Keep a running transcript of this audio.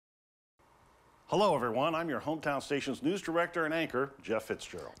Hello, everyone. I'm your hometown station's news director and anchor, Jeff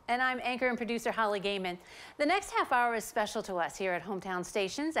Fitzgerald. And I'm anchor and producer Holly Gaiman. The next half hour is special to us here at Hometown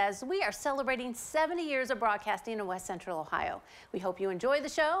Stations as we are celebrating 70 years of broadcasting in West Central Ohio. We hope you enjoy the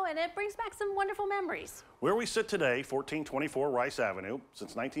show and it brings back some wonderful memories. Where we sit today, 1424 Rice Avenue,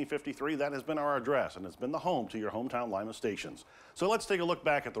 since 1953, that has been our address and has been the home to your hometown Lima stations. So let's take a look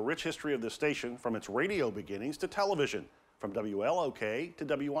back at the rich history of this station from its radio beginnings to television. From WLOK to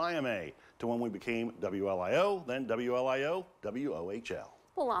WIMA, to when we became WLIO, then WLIO, WOHL.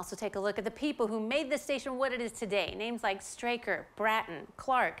 We'll also take a look at the people who made this station what it is today. Names like Straker, Bratton,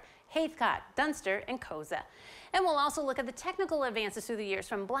 Clark, Haithcott, Dunster, and Koza. And we'll also look at the technical advances through the years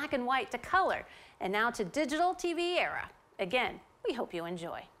from black and white to color, and now to digital TV era. Again, we hope you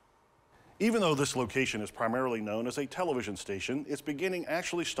enjoy. Even though this location is primarily known as a television station, its beginning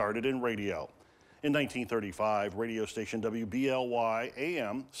actually started in radio. In 1935, radio station WBLY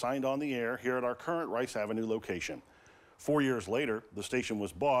AM signed on the air here at our current Rice Avenue location. 4 years later, the station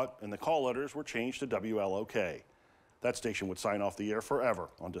was bought and the call letters were changed to WLOK. That station would sign off the air forever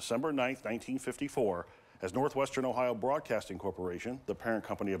on December 9th, 1954, as Northwestern Ohio Broadcasting Corporation, the parent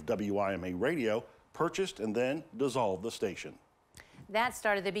company of WIMA Radio, purchased and then dissolved the station. That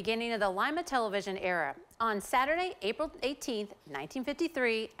started the beginning of the Lima television era. On Saturday, April 18,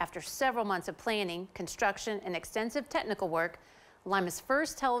 1953, after several months of planning, construction, and extensive technical work, Lima's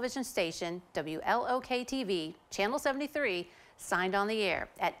first television station, WLOK-TV, Channel 73, signed on the air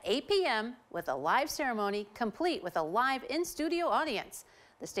at 8 p.m. with a live ceremony complete with a live in-studio audience.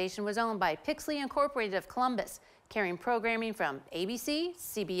 The station was owned by Pixley Incorporated of Columbus, carrying programming from ABC,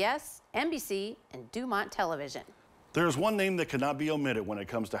 CBS, NBC, and Dumont Television. There is one name that cannot be omitted when it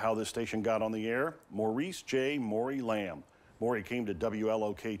comes to how this station got on the air: Maurice J. Maury Lamb. Maury came to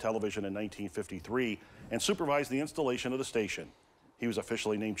WLOK television in 1953 and supervised the installation of the station. He was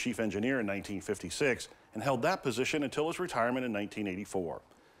officially named chief engineer in 1956 and held that position until his retirement in 1984.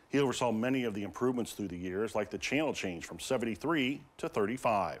 He oversaw many of the improvements through the years, like the channel change from 73 to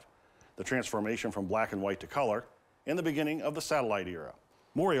 35, the transformation from black and white to color, and the beginning of the satellite era.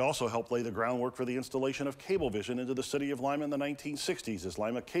 Maury also helped lay the groundwork for the installation of Cablevision into the city of Lima in the 1960s as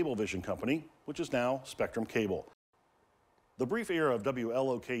Lima Cablevision Company, which is now Spectrum Cable. The brief era of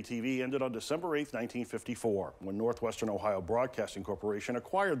WLOK-TV ended on December 8, 1954, when Northwestern Ohio Broadcasting Corporation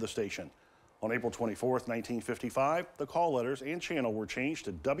acquired the station. On April 24, 1955, the call letters and channel were changed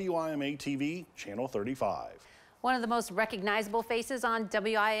to WIMA-TV, Channel 35. One of the most recognizable faces on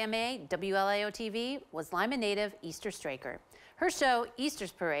WIMA, WLIO-TV was Lima native Easter Straker. Her show,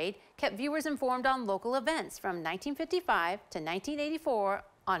 Easter's Parade, kept viewers informed on local events from 1955 to 1984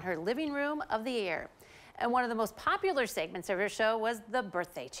 on her living room of the air. And one of the most popular segments of her show was the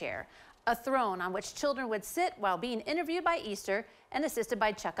birthday chair, a throne on which children would sit while being interviewed by Easter and assisted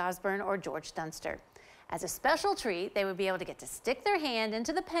by Chuck Osborne or George Dunster. As a special treat, they would be able to get to stick their hand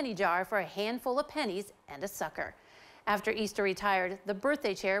into the penny jar for a handful of pennies and a sucker. After Easter retired, the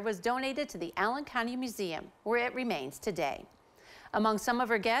birthday chair was donated to the Allen County Museum, where it remains today. Among some of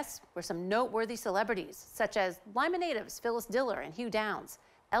her guests were some noteworthy celebrities, such as Lima natives Phyllis Diller and Hugh Downs,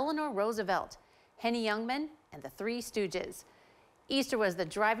 Eleanor Roosevelt, Henny Youngman, and the Three Stooges. Easter was the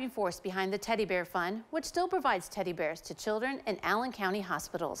driving force behind the Teddy Bear Fund, which still provides teddy bears to children in Allen County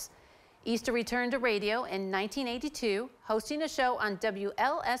hospitals. Easter returned to radio in 1982, hosting a show on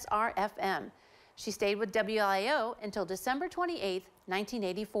WLSR-FM. She stayed with WLIO until December 28,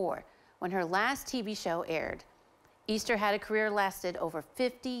 1984, when her last TV show aired. Easter had a career lasted over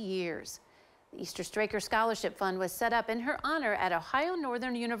 50 years. The Easter Straker Scholarship Fund was set up in her honor at Ohio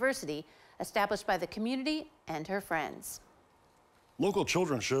Northern University, established by the community and her friends. Local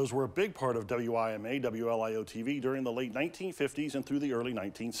children's shows were a big part of WIMA, WLIO-TV during the late 1950s and through the early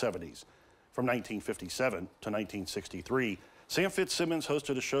 1970s. From 1957 to 1963, Sam Fitzsimmons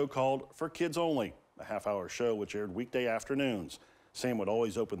hosted a show called For Kids Only, a half-hour show which aired weekday afternoons. Sam would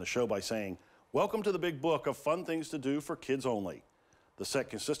always open the show by saying, "Welcome to the big book of fun things to do for kids only." The set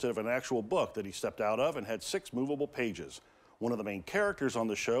consisted of an actual book that he stepped out of and had 6 movable pages. One of the main characters on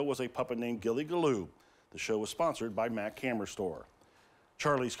the show was a puppet named Gilly Galoo. The show was sponsored by Mac Camera Store.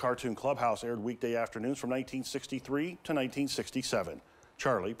 Charlie's Cartoon Clubhouse aired weekday afternoons from 1963 to 1967.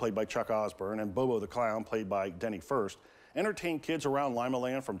 Charlie, played by Chuck Osborne, and Bobo the Clown, played by Denny First, entertained kids around Lima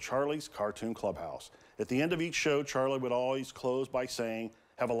Land from Charlie's Cartoon Clubhouse. At the end of each show, Charlie would always close by saying,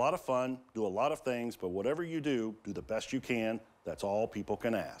 "Have a lot of fun, do a lot of things, but whatever you do the best you can. That's all people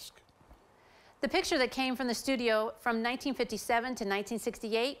can ask." The picture that came from the studio from 1957 to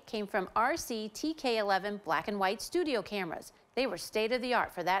 1968 came from RC TK11 black and white studio cameras. They were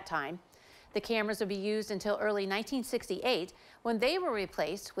state-of-the-art for that time. The cameras would be used until early 1968 when they were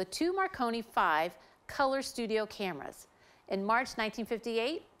replaced with two Marconi 5 color studio cameras. In March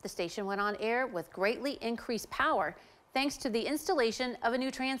 1958, the station went on air with greatly increased power thanks to the installation of a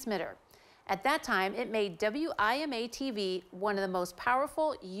new transmitter. At that time, it made WIMA-TV one of the most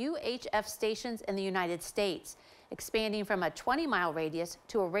powerful UHF stations in the United States, expanding from a 20-mile radius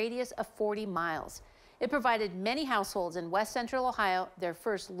to a radius of 40 miles. It provided many households in West Central Ohio their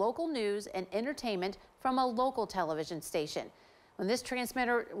first local news and entertainment from a local television station. When this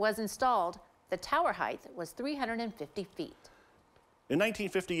transmitter was installed, the tower height was 350 feet. In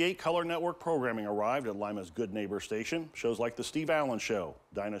 1958, color network programming arrived at Lima's Good Neighbor station. Shows like The Steve Allen Show,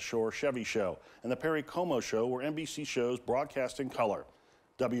 Dinah Shore Chevy Show, and The Perry Como Show were NBC shows broadcast in color.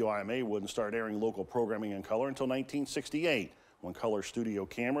 WIMA wouldn't start airing local programming in color until 1968, when color studio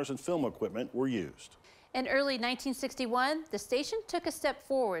cameras and film equipment were used. In early 1961, the station took a step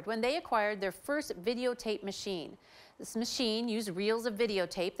forward when they acquired their first videotape machine. This machine used reels of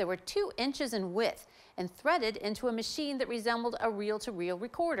videotape that were 2 inches in width and threaded into a machine that resembled a reel-to-reel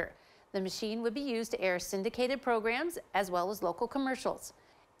recorder. The machine would be used to air syndicated programs as well as local commercials.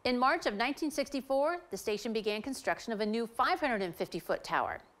 In March of 1964, the station began construction of a new 550-foot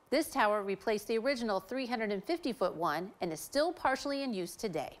tower. This tower replaced the original 350-foot one and is still partially in use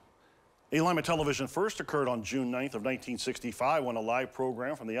today. A Lima television first occurred on June 9th of 1965 when a live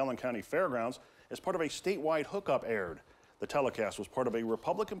program from the Allen County Fairgrounds as part of a statewide hookup aired. The telecast was part of a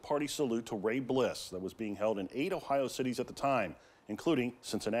Republican Party salute to Ray Bliss that was being held in 8 Ohio cities at the time, including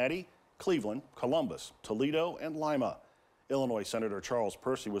Cincinnati, Cleveland, Columbus, Toledo, and Lima. Illinois Senator Charles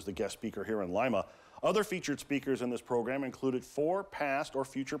Percy was the guest speaker here in Lima. Other featured speakers in this program included 4 past or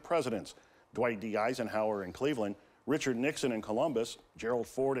future presidents: Dwight D. Eisenhower in Cleveland, Richard Nixon in Columbus, Gerald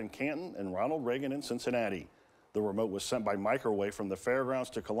Ford in Canton, and Ronald Reagan in Cincinnati. The remote was sent by microwave from the fairgrounds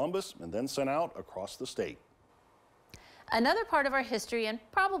to Columbus and then sent out across the state. Another part of our history, and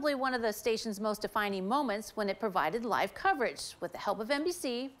probably one of the station's most defining moments, when it provided live coverage with the help of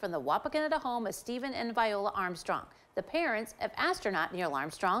NBC from the Wapakoneta home of Stephen and Viola Armstrong, the parents of astronaut Neil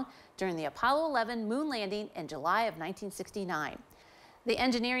Armstrong, during the Apollo 11 moon landing in July of 1969. The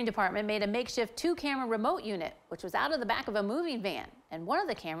engineering department made a makeshift 2-camera remote unit, which was out of the back of a moving van, and one of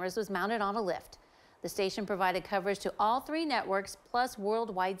the cameras was mounted on a lift. The station provided coverage to all 3 networks plus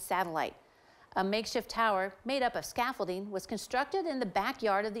worldwide satellite. A makeshift tower made up of scaffolding was constructed in the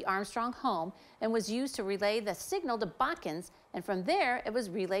backyard of the Armstrong home and was used to relay the signal to Botkins, and from there it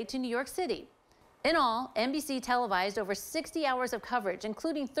was relayed to New York City. In all, NBC televised over 60 hours of coverage,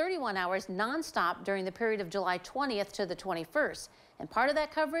 including 31 hours nonstop during the period of July 20th to the 21st, and part of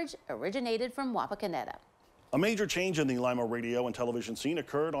that coverage originated from Wapakoneta. A major change in the Lima radio and television scene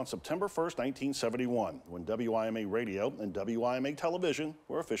occurred on September 1st, 1971, when WIMA Radio and WIMA Television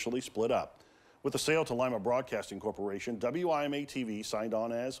were officially split up. With the sale to Lima Broadcasting Corporation, WIMA-TV signed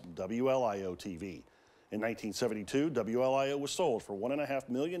on as WLIO-TV. In 1972, WLIO was sold for $1.5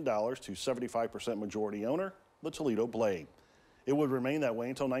 million to 75% majority owner, the Toledo Blade. It would remain that way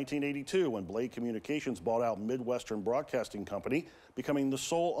until 1982, when Blade Communications bought out Midwestern Broadcasting Company, becoming the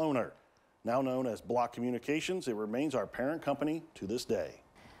sole owner. Now known as Block Communications, it remains our parent company to this day.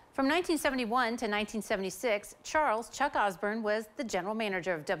 From 1971 to 1976, Chuck Osborne was the general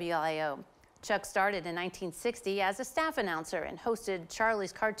manager of WLIO. Chuck started in 1960 as a staff announcer and hosted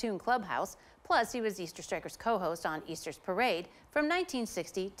Charlie's Cartoon Clubhouse, plus he was Easter Strikers co-host on Easter's Parade from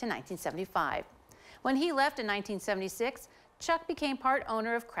 1960 to 1975. When he left in 1976, Chuck became part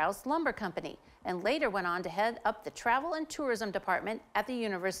owner of Krause Lumber Company and later went on to head up the Travel and Tourism Department at the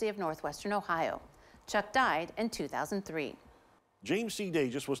University of Northwestern Ohio. Chuck died in 2003. James C.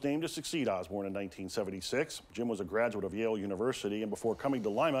 Dages was named to succeed Osborne in 1976. Jim was a graduate of Yale University and before coming to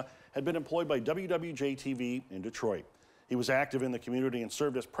Lima had been employed by WWJ-TV in Detroit. He was active in the community and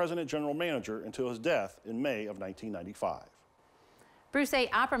served as president general manager until his death in May of 1995. Bruce A.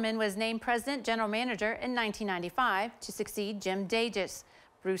 Opperman was named president general manager in 1995 to succeed Jim Dages.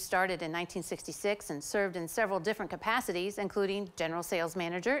 Bruce started in 1966 and served in several different capacities, including general sales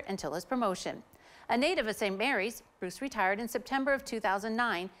manager until his promotion. A native of St. Mary's, Bruce retired in September of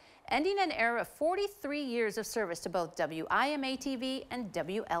 2009, ending an era of 43 years of service to both WIMA-TV and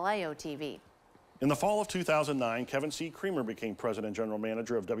WLIO-TV. In the fall of 2009, Kevin C. Creamer became president general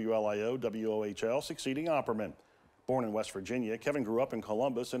manager of WLIO WOHL, succeeding Opperman. Born in West Virginia, Kevin grew up in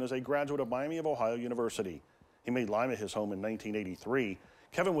Columbus and is a graduate of Miami of Ohio University. He made Lima his home in 1983.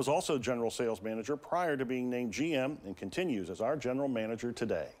 Kevin was also general sales manager prior to being named GM and continues as our general manager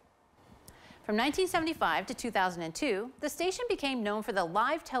today. From 1975 to 2002, the station became known for the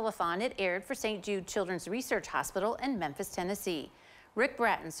live telethon it aired for St. Jude Children's Research Hospital in Memphis, Tennessee. Rick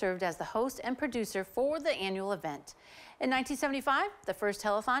Bratton served as the host and producer for the annual event. In 1975, the first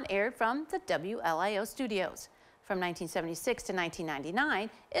telethon aired from the WLIO studios. From 1976 to 1999,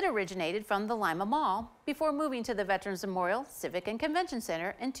 it originated from the Lima Mall before moving to the Veterans Memorial Civic and Convention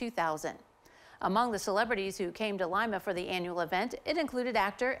Center in 2000. Among the celebrities who came to Lima for the annual event, it included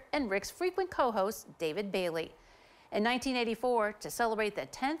actor and Rick's frequent co-host, David Bailey. In 1984, to celebrate the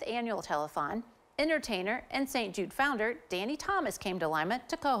 10th annual telethon, entertainer and St. Jude founder Danny Thomas came to Lima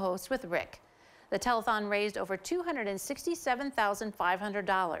to co-host with Rick. The telethon raised over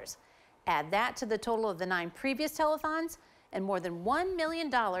 $267,500. Add that to the total of the 9 previous telethons, and more than $1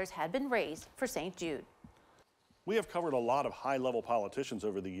 million had been raised for St. Jude. We have covered a lot of high-level politicians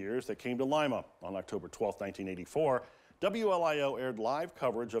over the years that came to Lima. On October 12, 1984, WLIO aired live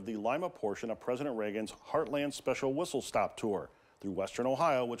coverage of the Lima portion of President Reagan's Heartland Special Whistle Stop Tour through Western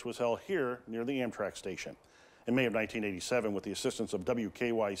Ohio, which was held here near the Amtrak station. In May of 1987, with the assistance of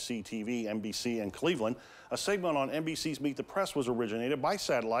WKYC-TV, NBC, and Cleveland, a segment on NBC's Meet the Press was originated by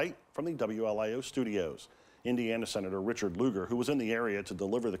satellite from the WLIO studios. Indiana Senator Richard Lugar, who was in the area to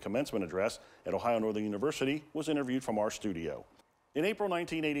deliver the commencement address at Ohio Northern University, was interviewed from our studio. In April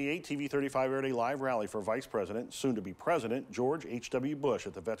 1988, TV 35 aired a live rally for Vice President, soon-to-be President, George H.W. Bush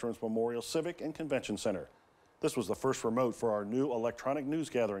at the Veterans Memorial Civic and Convention Center. This was the first remote for our new electronic news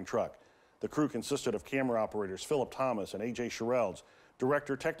gathering truck. The crew consisted of camera operators Philip Thomas and A.J. Sherelds,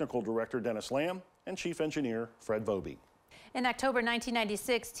 Technical Director Dennis Lamb, and Chief Engineer Fred Vobie. In October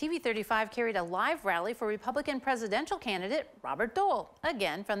 1996, TV 35 carried a live rally for Republican presidential candidate Robert Dole,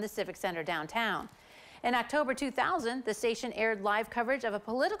 again from the Civic Center downtown. In October 2000, the station aired live coverage of a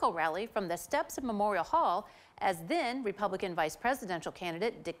political rally from the steps of Memorial Hall as then Republican vice presidential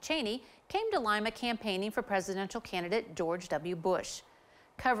candidate Dick Cheney came to Lima campaigning for presidential candidate George W. Bush.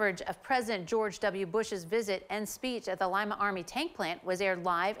 Coverage of President George W. Bush's visit and speech at the Lima Army tank plant was aired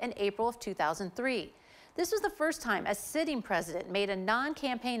live in April of 2003. This was the first time a sitting president made a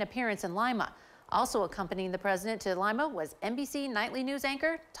non-campaign appearance in Lima. Also accompanying the president to Lima was NBC nightly news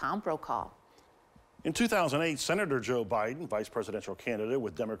anchor Tom Brokaw. In 2008, Senator Joe Biden, vice presidential candidate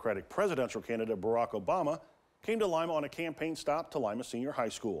with Democratic presidential candidate Barack Obama, came to Lima on a campaign stop to Lima Senior High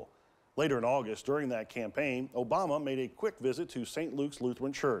School. Later in August, during that campaign, Obama made a quick visit to St. Luke's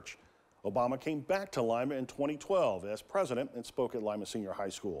Lutheran Church. Obama came back to Lima in 2012 as president and spoke at Lima Senior High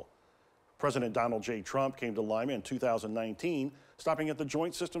School. President Donald J. Trump came to Lima in 2019, stopping at the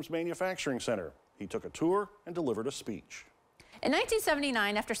Joint Systems Manufacturing Center. He took a tour and delivered a speech. In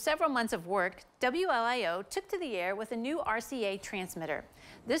 1979, after several months of work, WLIO took to the air with a new RCA transmitter.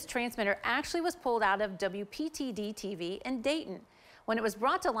 This transmitter actually was pulled out of WPTD-TV in Dayton. When it was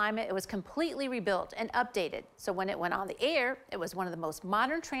brought to Lima, it was completely rebuilt and updated. So when it went on the air, it was one of the most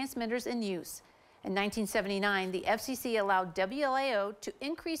modern transmitters in use. In 1979, the FCC allowed WLIO to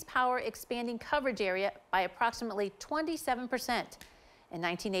increase power, expanding coverage area by approximately 27%. In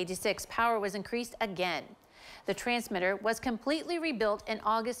 1986, power was increased again. The transmitter was completely rebuilt in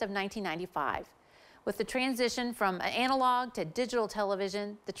August of 1995. With the transition from analog to digital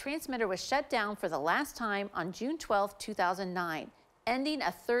television, the transmitter was shut down for the last time on June 12, 2009, ending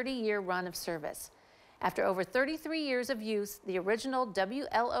a 30-year run of service. After over 33 years of use, the original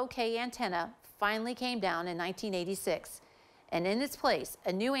WLOK antenna finally came down in 1986, and in its place,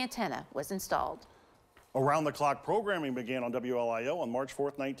 a new antenna was installed. Around-the-clock programming began on WLIO on March 4,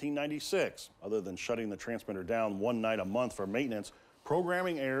 1996. Other than shutting the transmitter down one night a month for maintenance,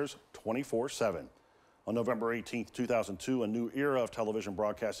 programming airs 24/7. On November 18, 2002, a new era of television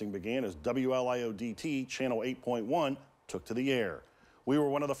broadcasting began as WLIO-DT Channel 8.1 took to the air. We were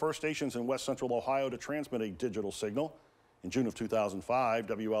one of the first stations in West Central Ohio to transmit a digital signal. In June of 2005,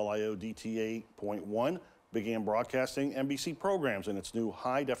 WLIO-DT 8.1 began broadcasting NBC programs in its new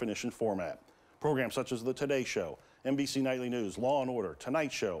high-definition format. Programs such as The Today Show, NBC Nightly News, Law & Order,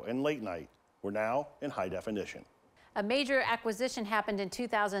 Tonight Show, and Late Night were now in high definition. A major acquisition happened in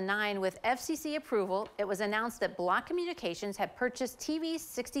 2009 with FCC approval. It was announced that Block Communications had purchased TV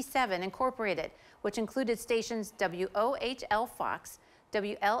 67 Incorporated, which included stations WOHL Fox,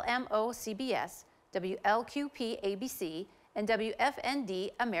 WLMO CBS, WLQP ABC, and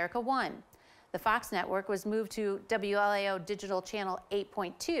WFND America 1. The Fox network was moved to WLIO Digital Channel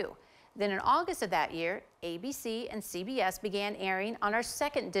 8.2. Then in August of that year, ABC and CBS began airing on our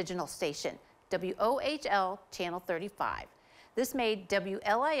second digital station, WOHL Channel 35. This made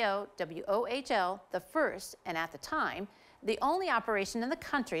WLIO WOHL the first, and at the time, the only operation in the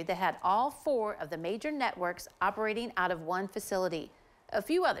country that had all 4 of the major networks operating out of one facility. A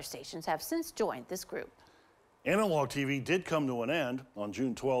few other stations have since joined this group. Analog TV did come to an end. On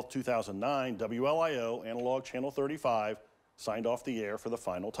June 12, 2009, WLIO Analog Channel 35 signed off the air for the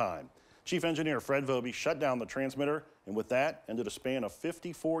final time. Chief Engineer Fred Vobie shut down the transmitter, and with that ended a span of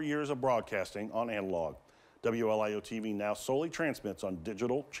 54 years of broadcasting on analog. WLIO-TV now solely transmits on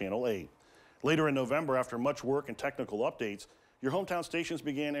digital Channel 8. Later in November, after much work and technical updates, your hometown stations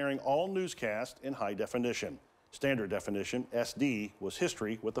began airing all newscasts in high definition. Standard definition, SD, was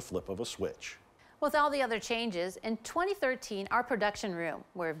history with the flip of a switch. With all the other changes, in 2013, our production room,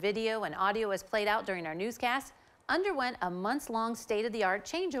 where video and audio is played out during our newscasts, underwent a months-long state-of-the-art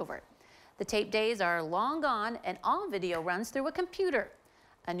changeover. The tape days are long gone, and all video runs through a computer.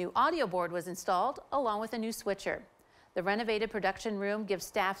 A new audio board was installed, along with a new switcher. The renovated production room gives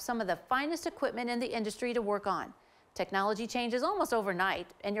staff some of the finest equipment in the industry to work on. Technology changes almost overnight,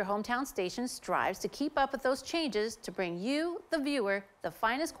 and your hometown station strives to keep up with those changes to bring you, the viewer, the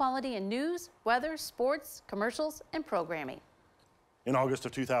finest quality in news, weather, sports, commercials, and programming. In August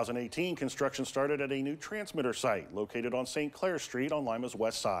of 2018, construction started at a new transmitter site located on St. Clair Street on Lima's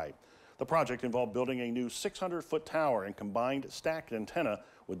west side. The project involved building a new 600-foot tower and combined stacked antenna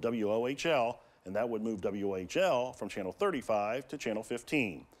with WOHL, and that would move WHL from Channel 35 to Channel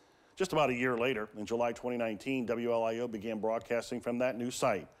 15. Just about a year later, in July 2019, WLIO began broadcasting from that new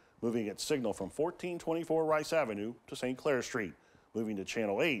site, moving its signal from 1424 Rice Avenue to St. Clair Street, moving to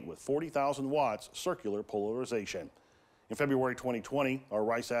Channel 8 with 40,000 watts circular polarization. In February 2020, our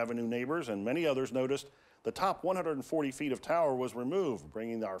Rice Avenue neighbors and many others noticed the top 140 feet of tower was removed,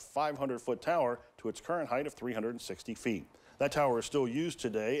 bringing our 500-foot tower to its current height of 360 feet. That tower is still used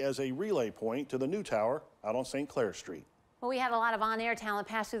today as a relay point to the new tower out on St. Clair Street. Well, we had a lot of on-air talent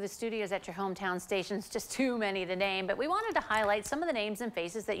pass through the studios at your hometown stations, just too many to name, but we wanted to highlight some of the names and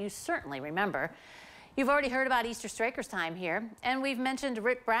faces that you certainly remember. You've already heard about Easter Straker's time here, and we've mentioned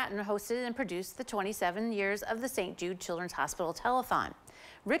Rick Bratton hosted and produced the 27 years of the St. Jude Children's Hospital Telethon.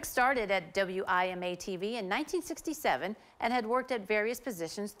 Rick started at WIMA-TV in 1967 and had worked at various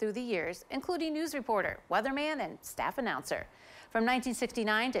positions through the years, including news reporter, weatherman, and staff announcer. From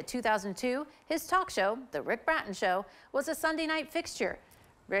 1969 to 2002, his talk show, The Rick Bratton Show, was a Sunday night fixture.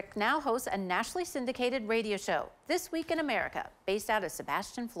 Rick now hosts a nationally syndicated radio show, This Week in America, based out of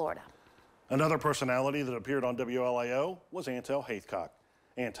Sebastian, Florida. Another personality that appeared on WLIO was Antel Haithcock.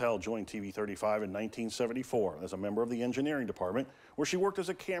 Antel joined TV 35 in 1974 as a member of the engineering department, where she worked as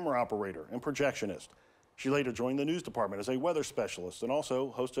a camera operator and projectionist. She later joined the news department as a weather specialist and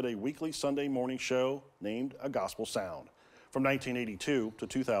also hosted a weekly Sunday morning show named A Gospel Sound. From 1982 to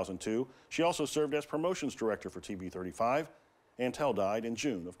 2002, she also served as promotions director for TV 35. Antel died in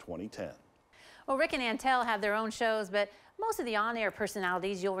June of 2010. Well, Rick and Antel have their own shows, but most of the on-air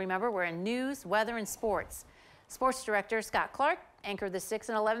personalities you'll remember were in news, weather, and sports. Sports director Scott Clark anchored the 6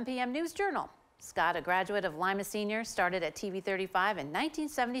 and 11 p.m. News Journal. Scott, a graduate of Lima Senior, started at TV 35 in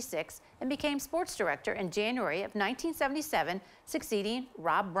 1976 and became sports director in January of 1977, succeeding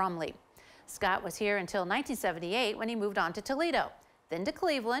Rob Brumley. Scott was here until 1978 when he moved on to Toledo, then to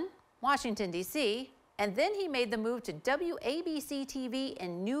Cleveland, Washington, D.C., and then he made the move to WABC-TV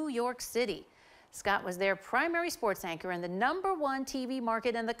in New York City. Scott was their primary sports anchor in the #1 TV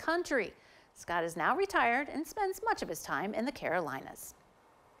market in the country. Scott is now retired and spends much of his time in the Carolinas.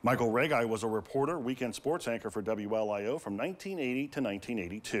 Michael Regai was a reporter, weekend sports anchor for WLIO from 1980 to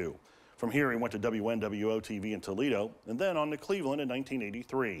 1982. From here, he went to WNWO-TV in Toledo and then on to Cleveland in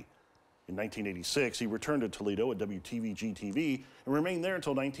 1983. In 1986, he returned to Toledo at WTVG-TV and remained there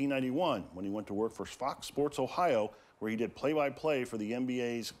until 1991 when he went to work for Fox Sports Ohio, where he did play-by-play for the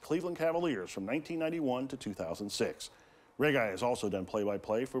NBA's Cleveland Cavaliers from 1991 to 2006. Regai has also done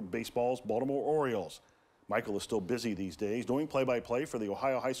play-by-play for baseball's Baltimore Orioles. Michael is still busy these days doing play-by-play for the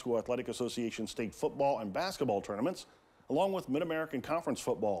Ohio High School Athletic Association state football and basketball tournaments, along with Mid-American Conference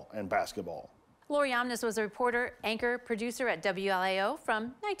football and basketball. Lori Omnis was a reporter, anchor, producer at WLIO from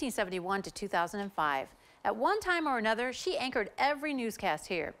 1971 to 2005. At one time or another, she anchored every newscast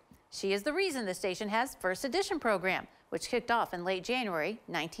here. She is the reason the station has First Edition program, which kicked off in late January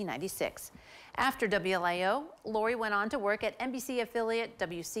 1996. After WLIO, Lori went on to work at NBC affiliate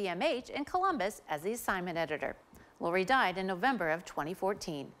WCMH in Columbus as the assignment editor. Lori died in November of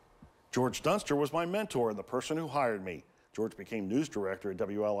 2014. George Dunster was my mentor and the person who hired me. George became news director at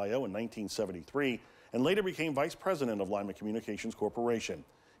WLIO in 1973 and later became vice president of Lima Communications Corporation.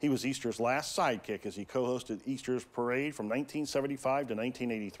 He was Easter's last sidekick as he co-hosted Easter's parade from 1975 to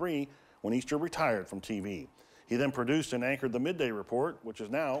 1983 when Easter retired from TV. He then produced and anchored the Midday Report, which is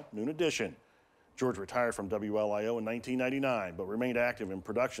now Noon Edition. George retired from WLIO in 1999, but remained active in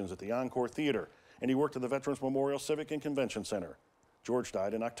productions at the Encore Theater, and he worked at the Veterans Memorial Civic and Convention Center. George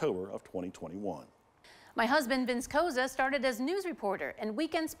died in October of 2021. My husband, Vince Koza, started as news reporter and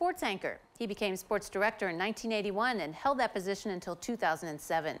weekend sports anchor. He became sports director in 1981 and held that position until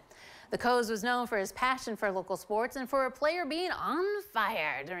 2007. The Koza was known for his passion for local sports and for a player being on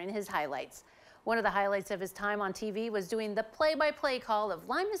fire during his highlights. One of the highlights of his time on TV was doing the play-by-play call of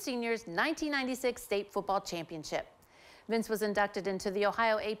Lima Senior's 1996 state football championship. Vince was inducted into the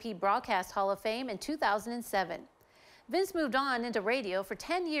Ohio AP Broadcast Hall of Fame in 2007. Vince moved on into radio for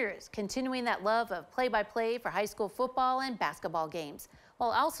 10 years, continuing that love of play-by-play for high school football and basketball games,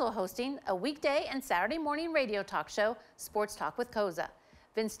 while also hosting a weekday and Saturday morning radio talk show, Sports Talk with Koza.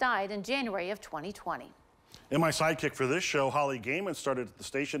 Vince died in January of 2020. And my sidekick for this show, Holly Gaiman, started at the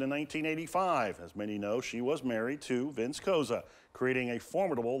station in 1985. As many know, she was married to Vince Koza, creating a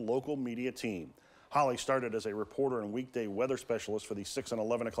formidable local media team. Holly started as a reporter and weekday weather specialist for the 6 and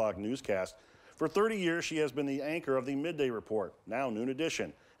 11 o'clock newscast. For 30 years, she has been the anchor of the Midday Report, now Noon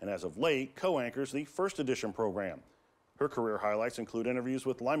Edition, and as of late, co-anchors the First Edition program. Her career highlights include interviews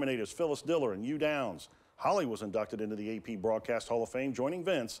with Lima natives Phyllis Diller and Hugh Downs. Holly was inducted into the AP Broadcast Hall of Fame, joining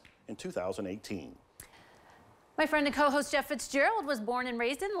Vince in 2018. My friend and co-host Jeff Fitzgerald was born and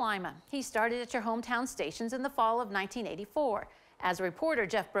raised in Lima. He started at your hometown stations in the fall of 1984. As a reporter,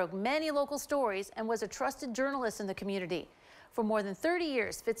 Jeff broke many local stories and was a trusted journalist in the community. For more than 30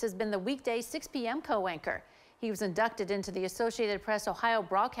 years, Fitz has been the weekday 6 p.m. co-anchor. He was inducted into the Associated Press Ohio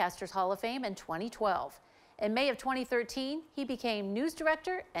Broadcasters Hall of Fame in 2012. In May of 2013, he became news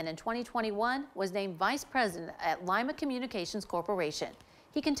director and in 2021 was named vice president at Lima Communications Corporation.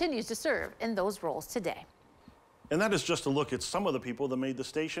 He continues to serve in those roles today. And that is just a look at some of the people that made the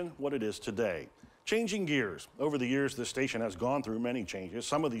station what it is today. Changing gears. Over the years, this station has gone through many changes.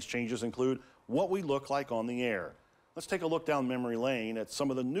 Some of these changes include what we look like on the air. Let's take a look down memory lane at some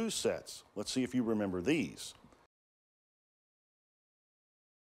of the news sets. Let's see if you remember these.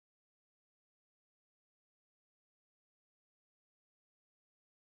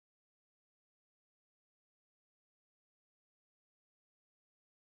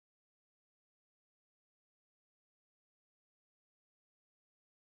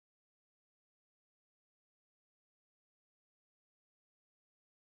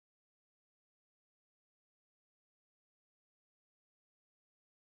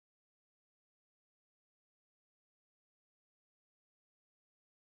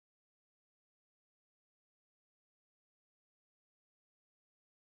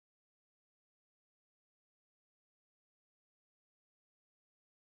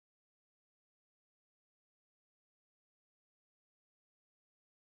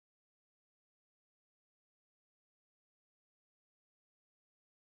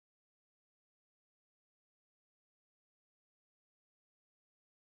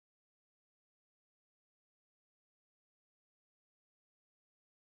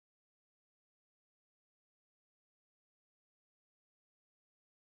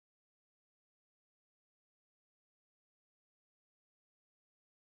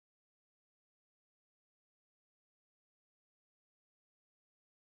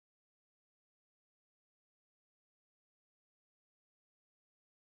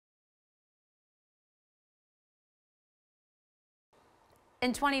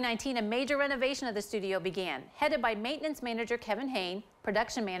 In 2019, a major renovation of the studio began, headed by maintenance manager Kevin Hain,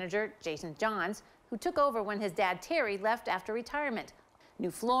 production manager Jason Johns, who took over when his dad Terry left after retirement. New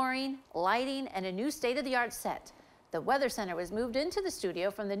flooring, lighting, and a new state-of-the-art set. The Weather Center was moved into the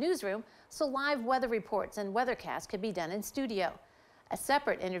studio from the newsroom, so live weather reports and weathercasts could be done in studio. A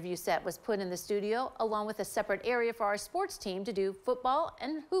separate interview set was put in the studio, along with a separate area for our sports team to do football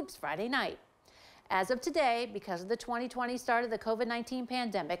and hoops Friday night. As of today, because of the 2020 start of the COVID-19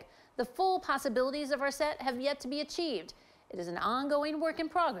 pandemic, the full possibilities of our set have yet to be achieved. It is an ongoing work in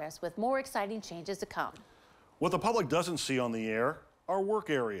progress with more exciting changes to come. What the public doesn't see on the air are work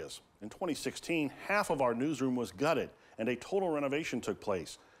areas. In 2016, half of our newsroom was gutted and a total renovation took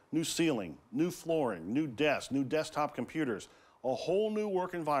place. New ceiling, new flooring, new desks, new desktop computers, a whole new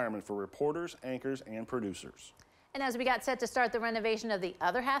work environment for reporters, anchors, and producers. And as we got set to start the renovation of the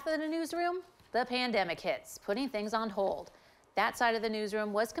other half of the newsroom, the pandemic hits, putting things on hold. That side of the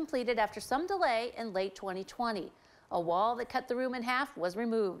newsroom was completed after some delay in late 2020. A wall that cut the room in half was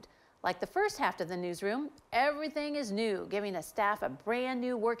removed. Like the first half of the newsroom, everything is new, giving the staff a brand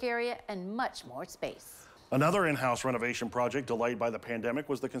new work area and much more space. Another in-house renovation project delayed by the pandemic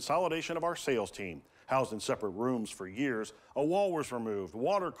was the consolidation of our sales team. Housed in separate rooms for years, a wall was removed,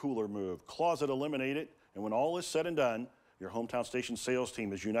 water cooler moved, closet eliminated, and when all is said and done, your hometown station sales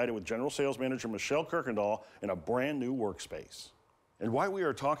team is united with General Sales Manager Michelle Kirkendall in a brand new workspace. And while we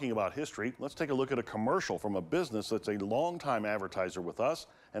are talking about history, let's take a look at a commercial from a business that's a longtime advertiser with us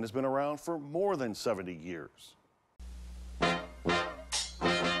and has been around for more than 70 years. Kewpie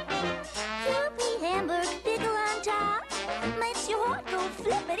hamburger pickle on top makes your heart go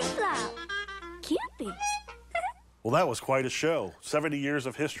flippity-flop. Kewpie. Well, that was quite a show. 70 years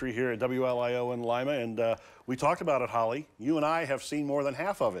of history here at WLIO in Lima, and we talked about it, Holly. You and I have seen more than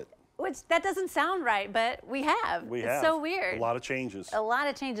half of it. Which, that doesn't sound right, but we have. It's so weird. A lot of changes. A lot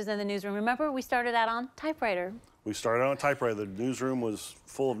of changes in the newsroom. Remember, we started out on typewriter. We started on a typewriter. The newsroom was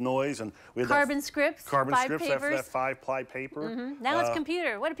full of noise, and we had carbon scripts, carbon five scripts, papers. that 5-ply paper. Now it's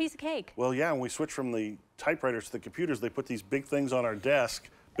computer. What a piece of cake. Well, yeah, when we switched from the typewriters to the computers, they put these big things on our desk,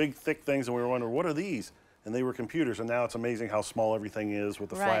 big, thick things, and we were wondering, what are these? And they were computers, and now it's amazing how small everything is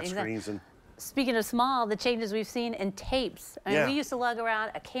with the flat screens. And speaking of small, the changes we've seen in tapes. I mean, we used to lug around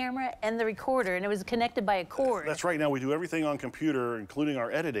a camera and the recorder, and it was connected by a cord. That's right. Now we do everything on computer, including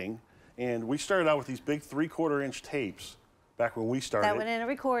our editing. And we started out with these big 3/4-inch tapes back when we started. That went in a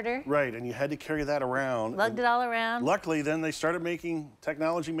recorder. Right, and you had to carry that around. Lugged it all around. Luckily, then they started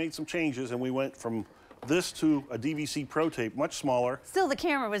technology made some changes, and we went from this to a DVC Pro tape, much smaller. Still, the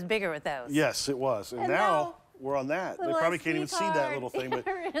camera was bigger with those. Yes, it was. And now we're on that. They probably can't even see that little thing, but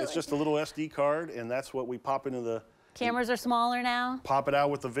it's just a little SD card, and that's what we pop into the... Cameras are smaller now. Pop it out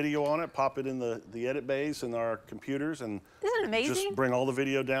with the video on it, pop it in the edit bays in our computers, and isn't it amazing? Just bring all the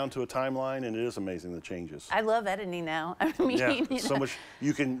video down to a timeline, and it is amazing, the changes. I love editing now. I mean, yeah, so much.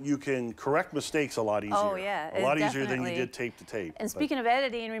 You can correct mistakes a lot easier. Oh yeah, a lot easier than you did tape to tape. And speaking of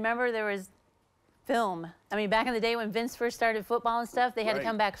editing, remember there was film. I mean, back in the day when Vince first started football and stuff, they had to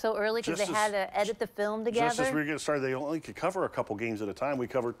come back so early because they had to edit the film together. Just as we were getting started, they only could cover a couple games at a time. We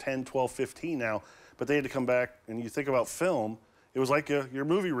cover 10, 12, 15 now, but they had to come back, and you think about film, it was like your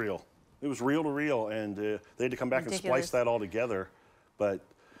movie reel. It was reel to reel, and they had to come back and splice that all together. But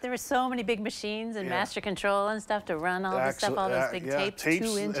there were so many big machines and master control and stuff to run all this stuff, all those big tapes, 2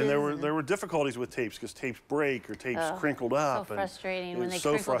 inches. And there were difficulties with tapes because tapes break or tapes crinkled up. So frustrating. When they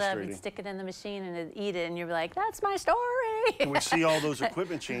so crinkled up, you'd stick it in the machine and it'd eat it, and you're like, that's my story. And we see all those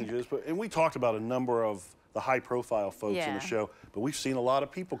equipment changes, and we talked about a number of the high-profile folks in the show, but we've seen a lot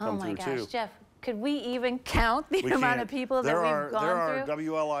of people come through too. Oh my gosh, Jeff. Could we even count the amount of people that we've gone through? There are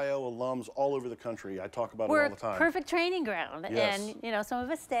WLIO alums all over the country. I talk about it all the time. We're a perfect training ground. And, you know, some of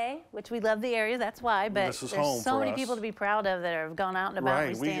us stay, which we love the area, that's why. But there's so many people to be proud of that have gone out and about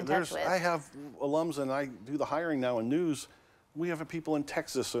and we stay in touch with. I have alums, and I do the hiring now in news. We have people in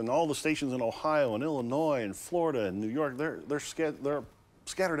Texas and all the stations in Ohio and Illinois and Florida and New York. They're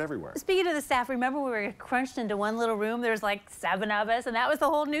scattered everywhere. Speaking of the staff, remember we were crunched into one little room? There's like 7 of us, and that was the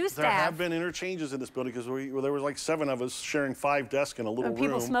whole news staff. There have been interchanges in this building because there was like 7 of us sharing 5 desks in a little room.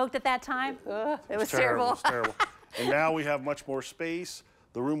 People smoked at that time? Ugh, it was terrible. It was terrible. And now we have much more space.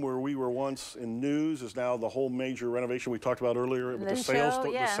 The room where we were once in news is now the whole major renovation we talked about earlier. But the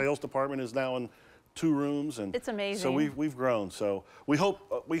sales department is now in 2 rooms, and it's amazing. So we've grown. So we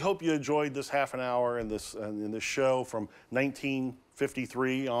hope you enjoyed this half an hour in this show from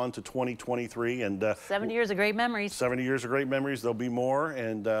 1953 on to 2023, and 70 years of great memories. 70 years of great memories. There'll be more,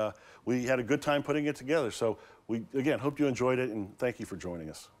 and we had a good time putting it together. So we again hope you enjoyed it, and thank you for joining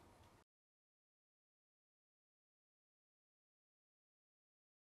us.